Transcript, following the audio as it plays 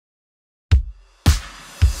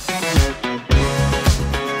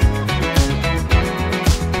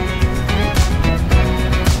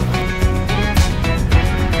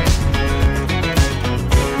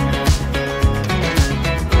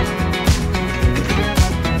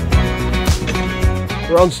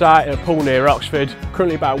We're on site at a pool near Oxford,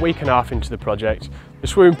 currently about a week and a half into the project. The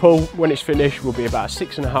swimming pool, when it's finished, will be about a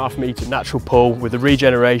 6.5 metre natural pool with a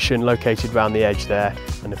regeneration located around the edge there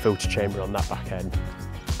and a filter chamber on that back end.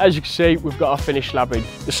 As you can see, we've got our finished slabbing.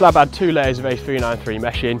 The slab had 2 layers of A393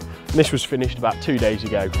 meshing, and this was finished about 2 days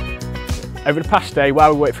ago. Over the past day,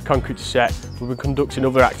 while we wait for concrete to set, we've been conducting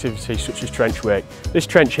other activities such as trench work. This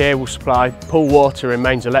trench here will supply pool water and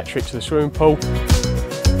mains electric to the swimming pool.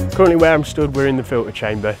 Currently where I'm stood, we're in the filter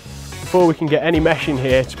chamber. Before we can get any mesh in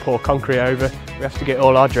here to pour concrete over, we have to get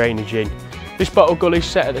all our drainage in. This bottle gully is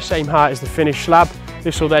set at the same height as the finished slab.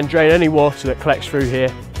 This will then drain any water that collects through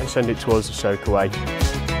here and send it towards the soak away.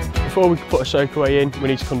 Before we can put a soak away in, we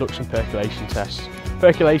need to conduct some percolation tests.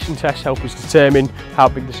 Percolation tests help us determine how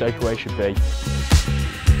big the soak away should be.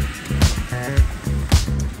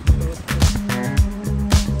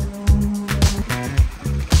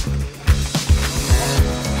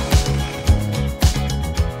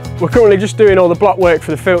 We're currently just doing all the block work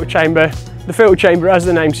for the filter chamber. The filter chamber, as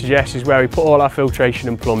the name suggests, is where we put all our filtration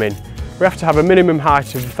and plumbing. We have to have a minimum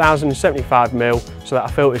height of 1075mm so that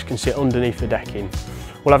our filters can sit underneath the decking.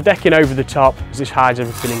 We'll have decking over the top as this hides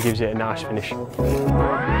everything and gives it a nice finish. We've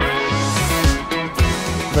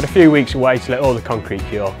got a few weeks away to let all the concrete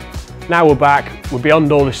cure. Now we're back, we're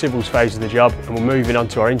beyond all the civils phase of the job and we're moving on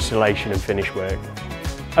to our installation and finish work.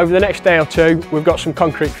 Over the next day or two, we've got some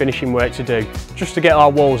concrete finishing work to do, just to get our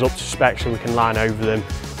walls up to spec so we can line over them.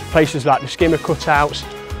 Places like the skimmer cutouts,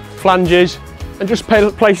 flanges, and just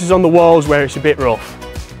places on the walls where it's a bit rough.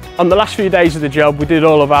 On the last few days of the job, we did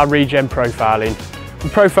all of our regen profiling. We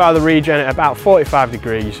profile the regen at about 45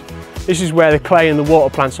 degrees. This is where the clay and the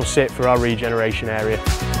water plants will sit for our regeneration area.